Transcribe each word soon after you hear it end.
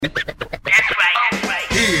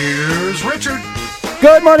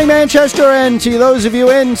Good morning, Manchester, and to those of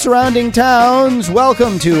you in surrounding towns,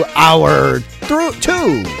 welcome to hour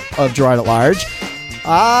 2 of Gerard at Large.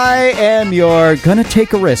 I am your Gonna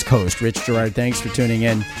Take a Risk host, Rich Gerard. Thanks for tuning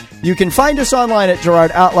in. You can find us online at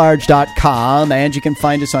GerardAtLarge.com, and you can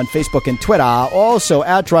find us on Facebook and Twitter, also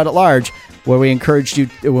at Gerard at Large, where we encourage you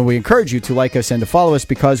to like us and to follow us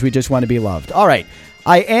because we just want to be loved. All right,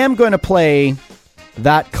 I am going to play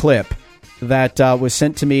that clip that was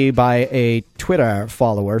sent to me by a Twitter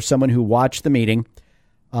follower, someone who watched the meeting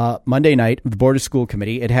Monday night of the Board of School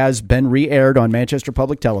Committee. It has been re-aired on Manchester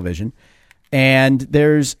Public Television, and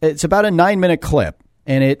it's about a 9-minute clip,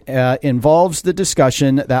 and it involves the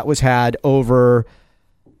discussion that was had over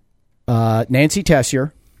Nancy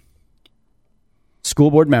Tessier, school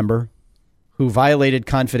board member, who violated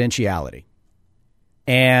confidentiality.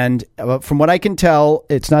 And from what I can tell,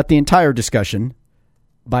 it's not the entire discussion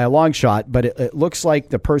by a long shot, but it looks like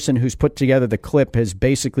the person who's put together the clip has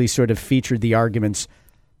basically sort of featured the arguments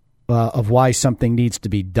of why something needs to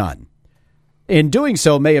be done. In doing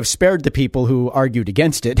so, may have spared the people who argued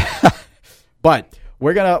against it. But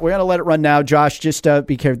we're gonna let it run now. Josh, just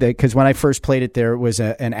be careful, because when I first played it, there was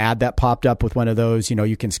an ad that popped up with one of those.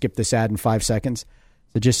 You can skip this ad in 5 seconds.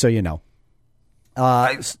 So just so you know.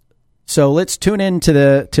 So let's tune into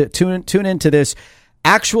this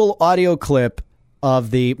actual audio clip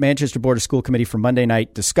of the Manchester Board of School Committee from Monday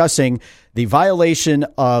night discussing the violation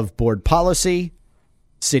of board policy,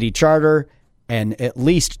 city charter, and at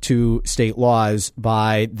least 2 state laws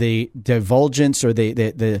by the divulgence or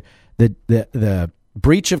the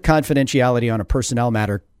breach of confidentiality on a personnel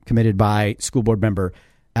matter committed by school board member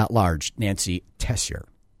at large Nancy Tessier.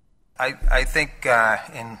 I think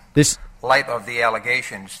in light of the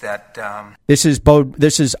allegations that this is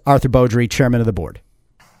Arthur Beaudry, chairman of the board.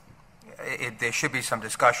 There should be some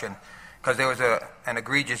discussion because there was an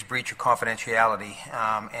egregious breach of confidentiality,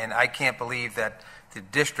 and I can't believe that the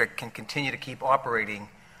district can continue to keep operating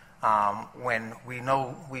when we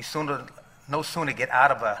no sooner get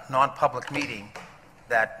out of a non-public meeting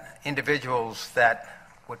that individuals that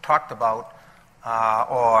were talked about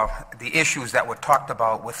or the issues that were talked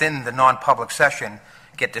about within the non-public session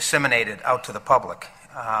get disseminated out to the public.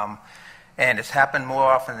 And it's happened more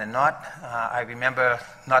often than not. I remember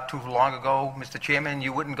not too long ago, Mr. Chairman,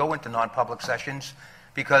 you wouldn't go into non-public sessions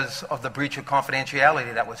because of the breach of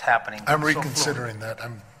confidentiality that was happening. I'm reconsidering that.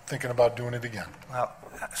 I'm thinking about doing it again. Well,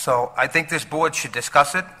 so I think this board should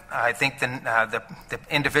discuss it. I think the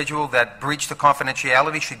individual that breached the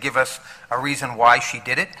confidentiality should give us a reason why she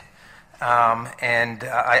did it. And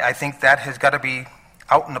I think that has got to be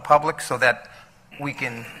out in the public so that we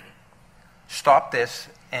can stop this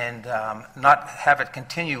and not have it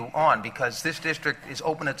continue on, because this district is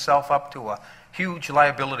opening itself up to a huge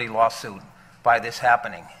liability lawsuit by this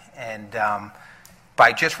happening. And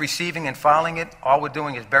by just receiving and filing it, all we're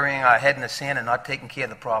doing is burying our head in the sand and not taking care of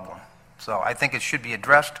the problem. So I think it should be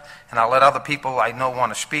addressed, and I'll let other people I know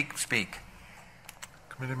want to speak.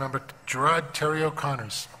 Committee member Gerard Terry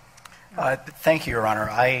O'Connors. Thank you, Your Honor.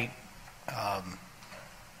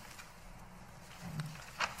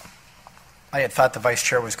 I had thought the Vice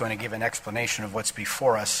Chair was going to give an explanation of what's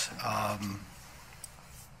before us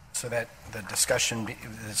so that the discussion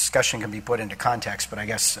can be put into context, but I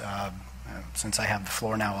guess since I have the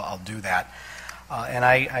floor now, I'll do that. And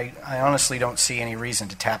I honestly don't see any reason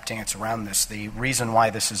to tap dance around this. The reason why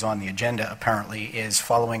this is on the agenda, apparently, is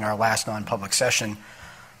following our last non-public session,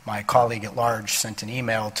 my colleague at large sent an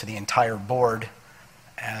email to the entire board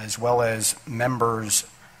as well as members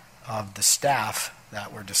of the staff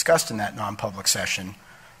that were discussed in that non-public session,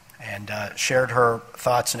 and shared her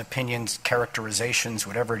thoughts and opinions, characterizations,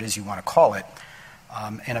 whatever it is you want to call it,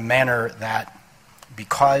 in a manner that,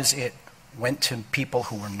 because it went to people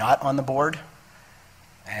who were not on the board,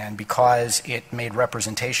 and because it made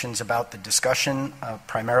representations about the discussion,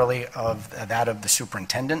 primarily of that of the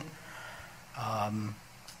superintendent,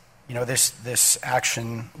 this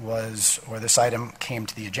action this item came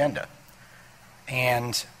to the agenda.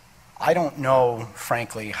 And I don't know,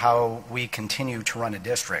 frankly, how we continue to run a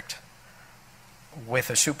district with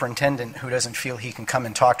a superintendent who doesn't feel he can come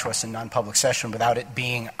and talk to us in non-public session without it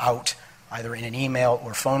being out either in an email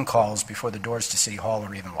or phone calls before the doors to City Hall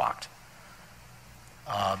are even locked.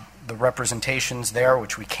 The representations there,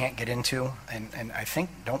 which we can't get into, and I think,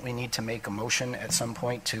 don't we need to make a motion at some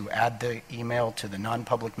point to add the email to the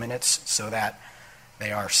non-public minutes so that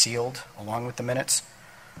they are sealed along with the minutes?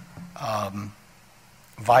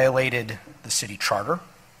 Violated the city charter.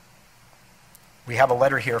 We have a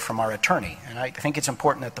letter here from our attorney, and I think it's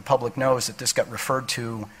important that the public knows that this got referred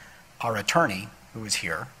to our attorney, who is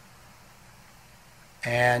here,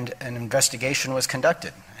 and an investigation was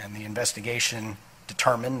conducted. And the investigation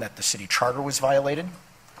determined that the city charter was violated,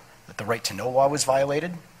 that the right to know law was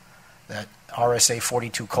violated, that RSA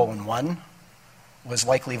 42:1 was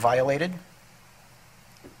likely violated.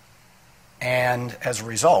 And as a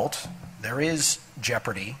result, there is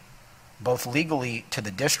jeopardy, both legally to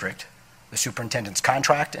the district. The superintendent's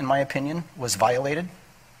contract, in my opinion, was violated,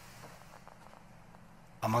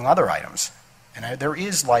 among other items. And there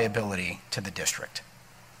is liability to the district.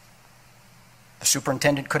 The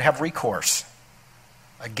superintendent could have recourse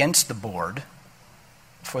against the board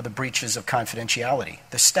for the breaches of confidentiality.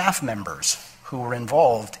 The staff members who were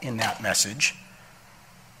involved in that message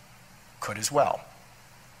could as well.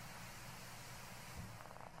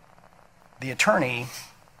 The attorney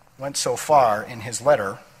went so far in his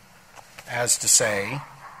letter as to say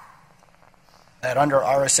that under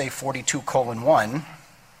RSA 42:1,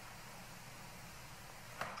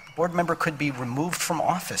 the board member could be removed from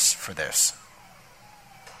office for this.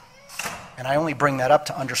 And I only bring that up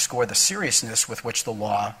to underscore the seriousness with which the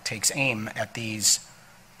law takes aim at these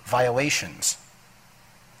violations.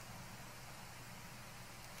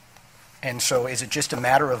 And so is it just a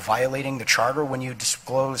matter of violating the charter when you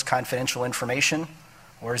disclose confidential information?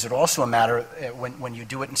 Or is it also a matter when you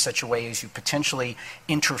do it in such a way as you potentially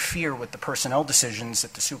interfere with the personnel decisions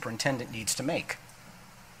that the superintendent needs to make?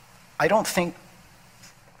 I don't think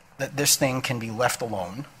that this thing can be left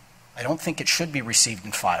alone. I don't think it should be received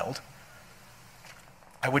and filed.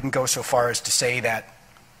 I wouldn't go so far as to say that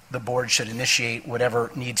the board should initiate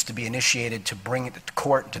whatever needs to be initiated to bring it to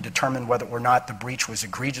court to determine whether or not the breach was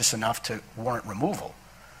egregious enough to warrant removal.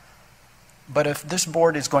 But if this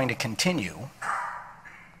board is going to continue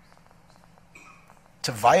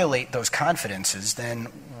to violate those confidences, then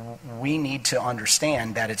we need to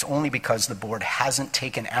understand that it's only because the board hasn't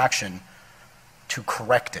taken action to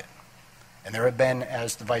correct it. And there have been,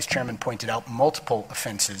 as the vice chairman pointed out, multiple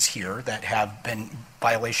offenses here that have been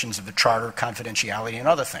violations of the charter, confidentiality, and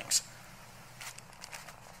other things.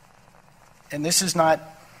 And this is not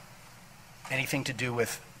anything to do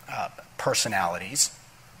with personalities.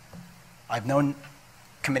 I've known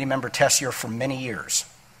committee member Tessier for many years,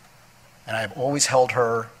 and I have always held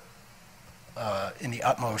her in the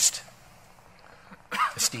utmost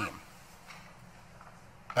esteem.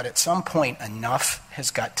 But at some point, enough has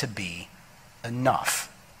got to be enough.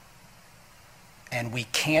 And we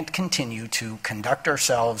can't continue to conduct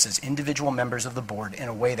ourselves as individual members of the board in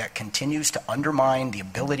a way that continues to undermine the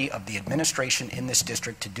ability of the administration in this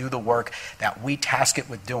district to do the work that we task it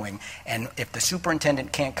with doing. And if the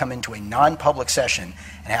superintendent can't come into a non-public session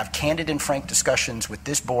and have candid and frank discussions with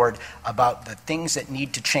this board about the things that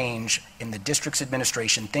need to change in the district's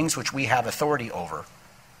administration, things which we have authority over,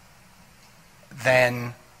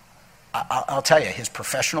 then I'll tell you, his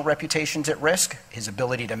professional reputation's at risk, his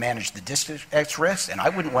ability to manage the district's at risk, and I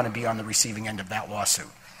wouldn't want to be on the receiving end of that lawsuit.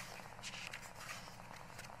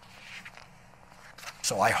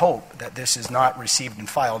 So I hope that this is not received and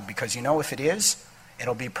filed, because if it is,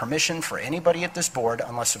 it'll be permission for anybody at this board,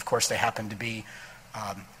 unless, of course, they happen to be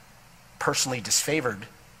personally disfavored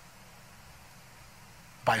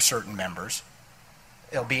by certain members.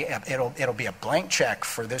 It'll be a blank check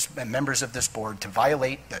for members of this board to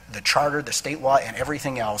violate the charter, the state law, and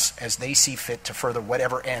everything else as they see fit to further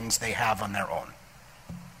whatever ends they have on their own.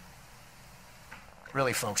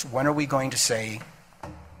 Really, folks, when are we going to say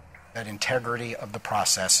that integrity of the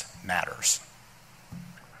process matters?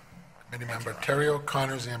 Committee member Terrio,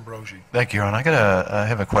 Connors, Ambrosi. Thank you, Ron. I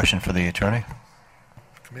have a question for the attorney.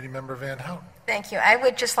 Committee member Van Houten. Thank you. I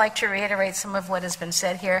would just like to reiterate some of what has been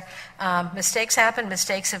said here. Mistakes happen.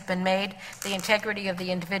 Mistakes have been made. The integrity of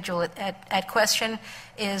the individual at question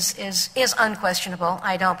is unquestionable.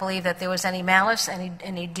 I don't believe that there was any malice,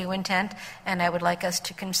 any due intent, and I would like us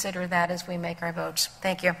to consider that as we make our votes.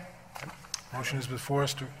 Thank you. Motion is before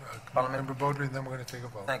us to Member Beaudry, and then we're going to take a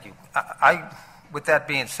vote. Thank you. With that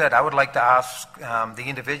being said, I would like to ask the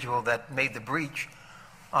individual that made the breach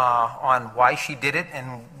on why she did it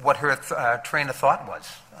and what her train of thought was.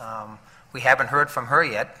 We haven't heard from her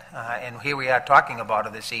yet, and here we are talking about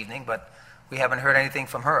her this evening, but we haven't heard anything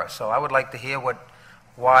from her. So I would like to hear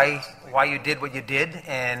why you did what you did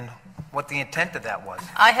and what the intent of that was.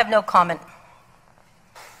 I have no comment.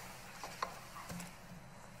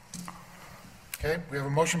 Okay, we have a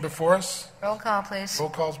motion before us. Roll call, please. Roll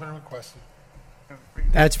call's been requested.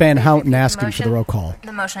 That's Van Houten asking for the roll call.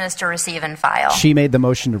 The motion is to receive and file. She made the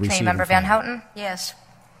motion to receive Committee member and file. Van Houten? Yes.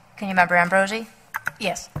 Committee member Ambrosi?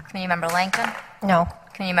 Yes. Committee member Langton? No.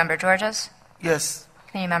 Committee member Georges? Yes.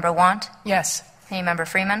 Committee member Want? Yes. Committee member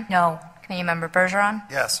Freeman? No. Committee member Bergeron?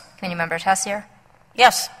 Yes. Committee member Tessier?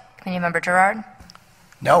 Yes. Committee member Gerard?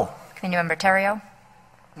 No. Committee Member Terrio?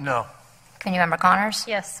 No. Committee Member Connors?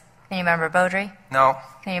 Yes. Committee Member Beaudry? No.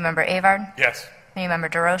 Committee Member Avard? Yes. Committee Member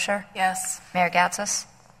DeRocher? Yes. Mayor Gatsis?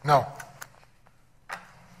 No.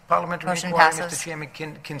 Parliamentary Motion inquiry, passes. Mr. Chairman,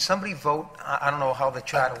 can somebody vote, I don't know how the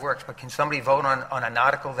charter works, but can somebody vote on an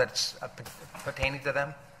article that's pertaining to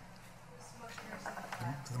them?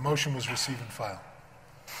 The motion was receive and file.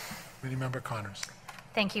 Committee Member Connors.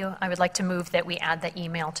 Thank you. I would like to move that we add the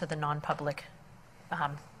email to the non-public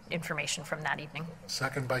information from that evening.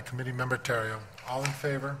 Second by Committee Member Terrio. All in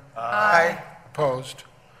favor? Aye. Opposed?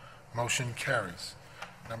 Motion carries.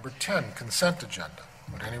 Number 10, consent agenda.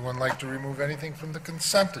 Would anyone like to remove anything from the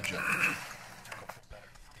consent agenda?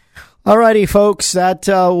 All righty, folks. That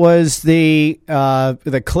was the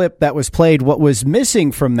clip that was played. What was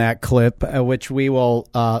missing from that clip, which we will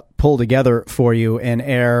pull together for you and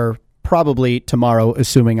air probably tomorrow,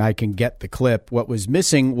 assuming I can get the clip. What was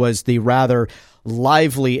missing was the rather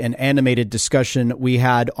lively and animated discussion we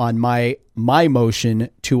had on my motion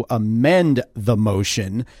to amend the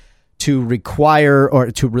motion to require or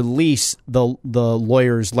to release the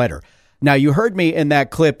lawyer's letter. Now, you heard me in that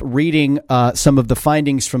clip reading some of the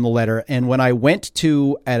findings from the letter, and when I went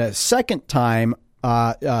to, at a second time,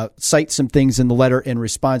 cite some things in the letter in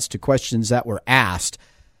response to questions that were asked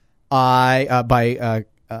by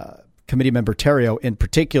Committee Member Terrio in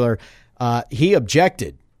particular, he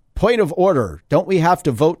objected. Point of order, don't we have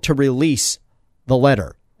to vote to release the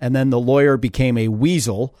letter? And then the lawyer became a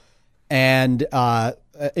weasel and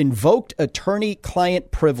invoked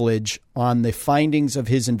attorney-client privilege on the findings of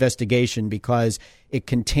his investigation because it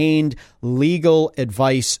contained legal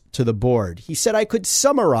advice to the board. He said I could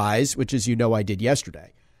summarize, which, as you know, I did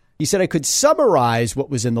yesterday. He said I could summarize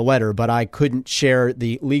what was in the letter, but I couldn't share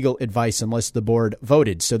the legal advice unless the board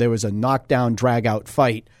voted. So there was a knockdown, drag-out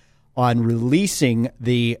fight on releasing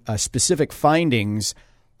the specific findings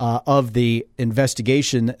of the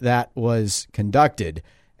investigation that was conducted.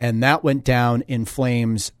 And that went down in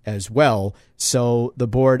flames as well. So the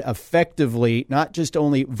board effectively not just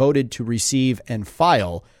only voted to receive and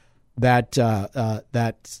file that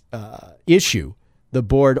issue, the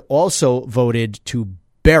board also voted to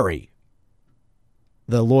bury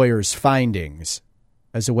the lawyer's findings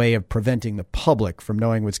as a way of preventing the public from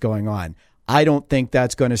knowing what's going on. I don't think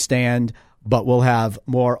that's going to stand, but we'll have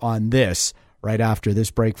more on this right after this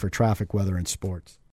break for traffic, weather, and sports.